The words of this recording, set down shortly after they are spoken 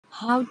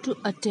How to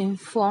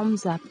attempt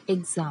Forms App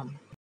exam.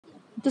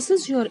 This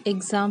is your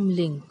exam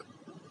link.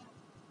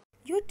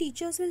 Your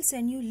teachers will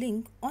send you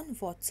link on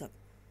WhatsApp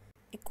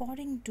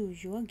according to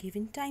your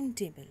given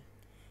timetable.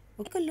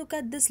 Take a look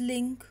at this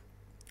link,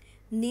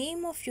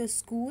 name of your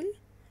school,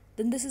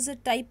 then this is a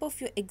type of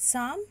your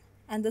exam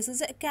and this is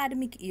the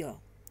academic year.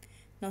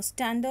 Now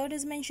standard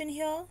is mentioned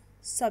here,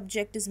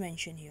 subject is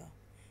mentioned here.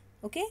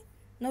 Okay,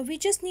 now we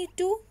just need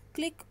to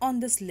click on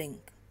this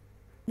link,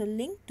 the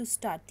link to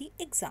start the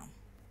exam.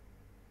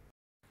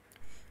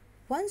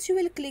 Once you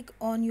will click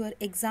on your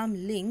exam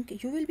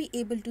link, you will be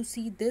able to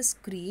see this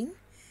screen.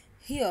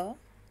 Here,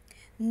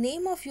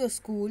 name of your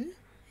school,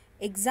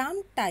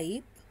 exam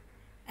type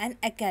and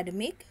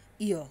academic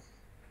year,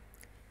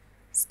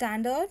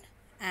 standard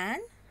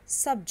and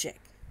subject.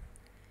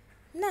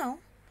 Now,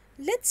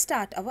 let's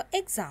start our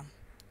exam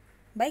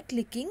by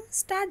clicking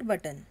start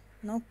button.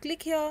 Now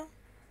click here.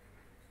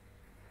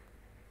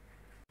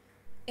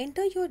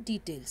 Enter your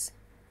details.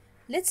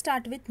 Let's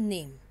start with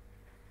name,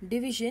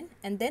 division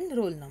and then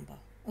roll number.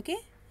 Okay,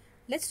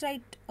 let's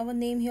write our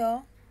name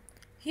here.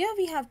 Here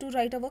we have to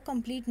write our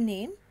complete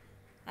name.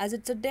 As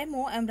it's a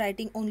demo, I'm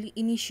writing only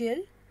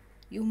initial.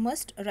 You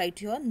must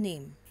write your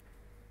name,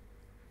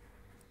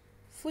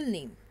 full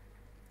name.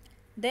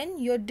 Then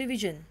your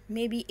division,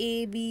 maybe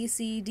A, B,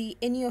 C, D,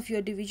 any of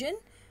your division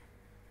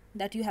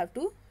that you have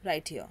to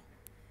write here.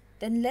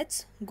 Then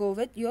let's go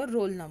with your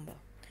roll number.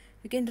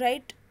 You can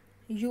write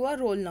your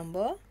roll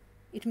number.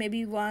 It may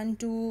be 1,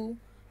 2,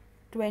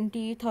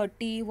 20,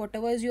 30,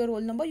 whatever is your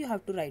roll number, you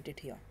have to write it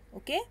here.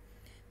 Okay,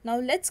 now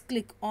let's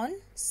click on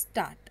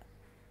start.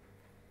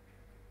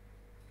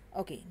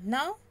 Okay,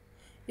 now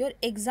your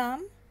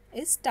exam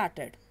is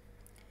started.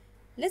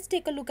 Let's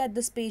take a look at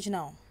this page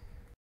now.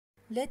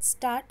 Let's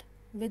start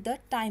with the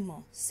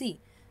timer. See,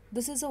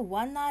 this is a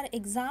 1 hour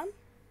exam,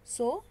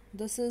 so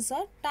this is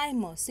a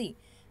timer. See,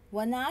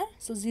 1 hour,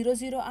 so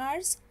 00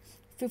 hours,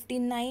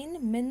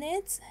 59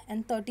 minutes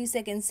and 30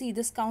 seconds. See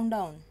this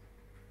countdown.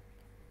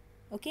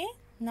 Okay,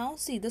 now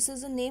see, this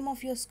is the name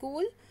of your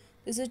school,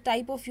 this is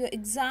type of your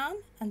exam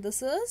and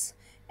this is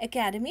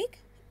academic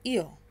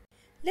year.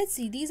 Let's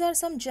see, these are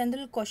some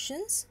general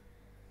questions.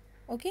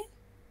 Okay,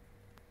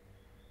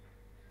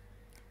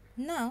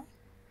 now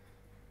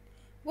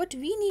what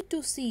we need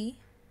to see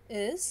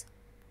is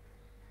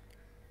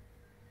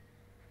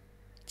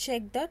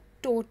check the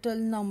total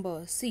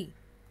number. See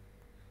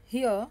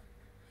here,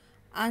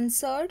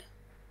 answered,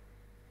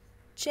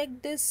 check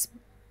this,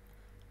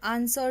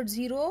 answered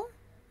 0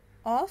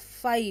 of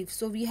 5.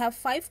 So we have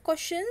 5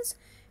 questions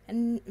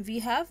and we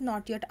have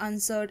not yet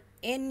answered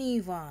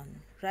any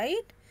one,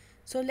 right?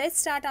 So let's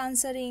start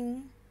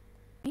answering.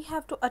 We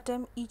have to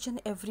attempt each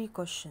and every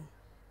question.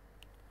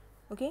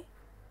 Okay,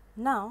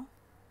 now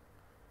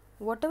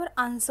whatever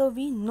answer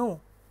we know,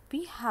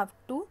 we have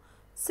to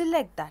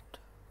select that.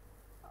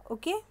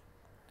 Okay,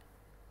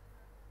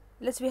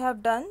 we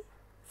have done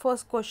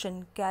first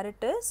question,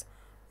 carrot is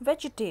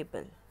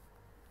vegetable.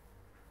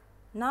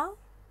 Now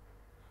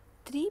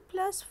 3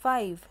 plus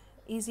 5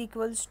 is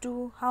equals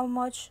to how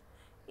much?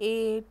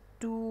 8,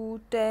 2,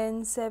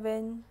 10,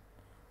 7.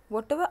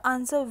 Whatever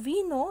answer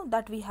we know,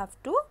 that we have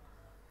to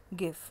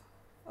give.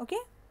 Okay,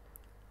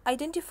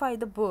 identify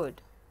the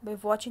bird by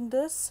watching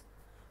this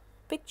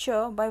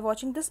picture, by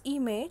watching this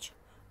image.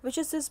 Which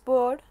is this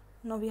bird?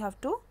 Now we have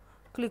to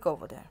click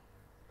over there.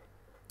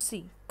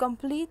 See,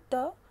 complete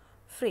the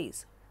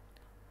phrase.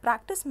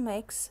 Practice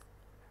makes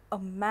a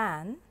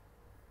man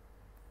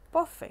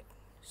perfect.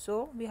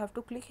 So we have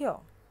to click here.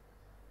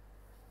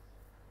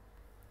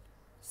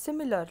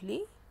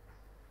 Similarly,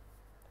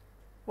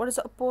 what is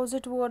the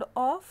opposite word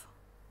of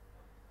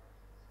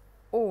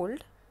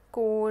old?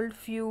 Cold,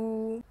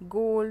 few,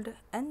 gold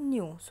and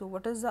new. So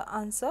what is the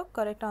answer?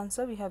 Correct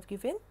answer we have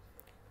given.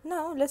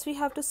 Now we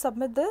have to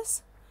submit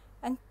this,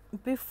 and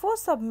before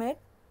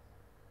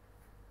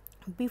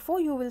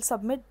you will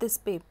submit this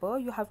paper,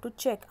 you have to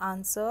check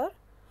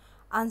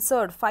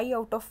answered 5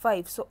 out of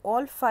 5. So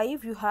all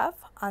 5 you have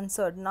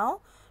answered.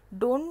 Now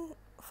don't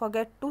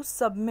forget to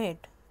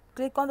submit.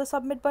 Click on the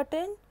submit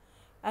button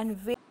and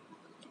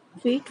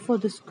Wait for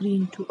the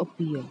screen to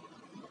appear.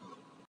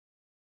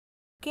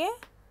 okay,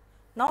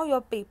 now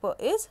your paper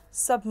is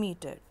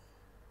submitted.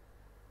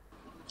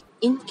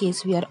 In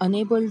case we are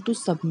unable to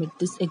submit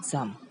this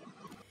exam,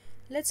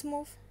 Let's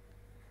move.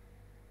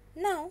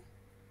 Now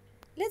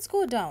let's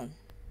go down.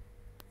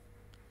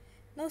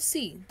 Now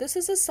see, this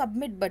is a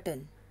submit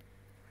button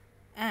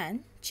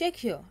and check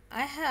here,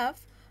 I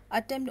have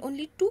attempted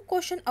only 2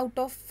 questions out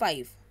of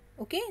 5.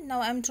 Okay,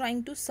 now I'm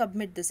trying to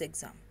submit this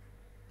exam.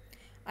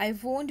 I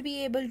won't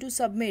be able to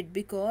submit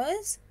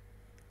because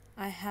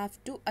I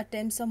have to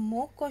attempt some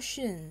more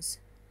questions.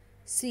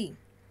 See,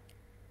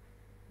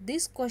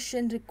 this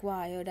question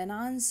required an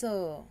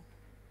answer.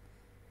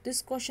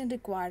 This question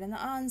required an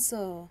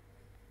answer.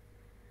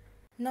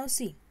 Now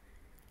see,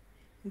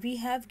 we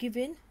have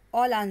given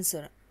all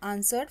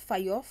answered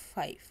 5 of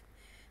 5.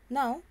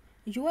 Now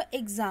your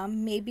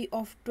exam may be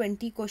of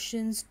 20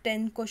 questions,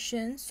 10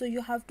 questions, so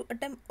you have to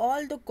attempt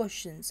all the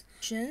questions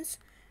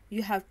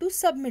you have to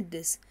submit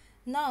this.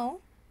 Now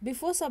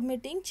before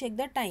submitting, check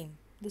the time.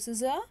 This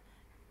is a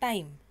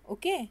time,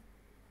 okay?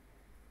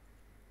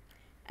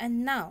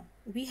 And now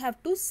we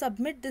have to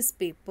submit this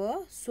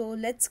paper, so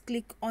let's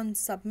click on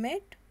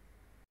submit.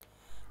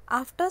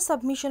 After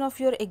submission of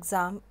your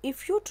exam,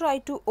 if you try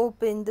to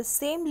open the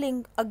same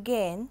link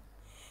again,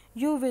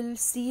 you will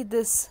see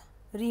this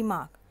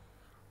remark,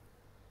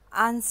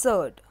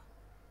 answered.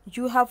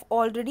 You have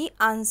already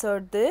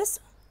answered this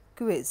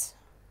quiz.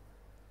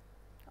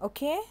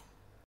 Okay?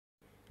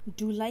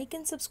 Do like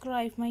and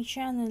subscribe my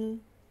channel.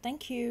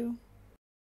 Thank you.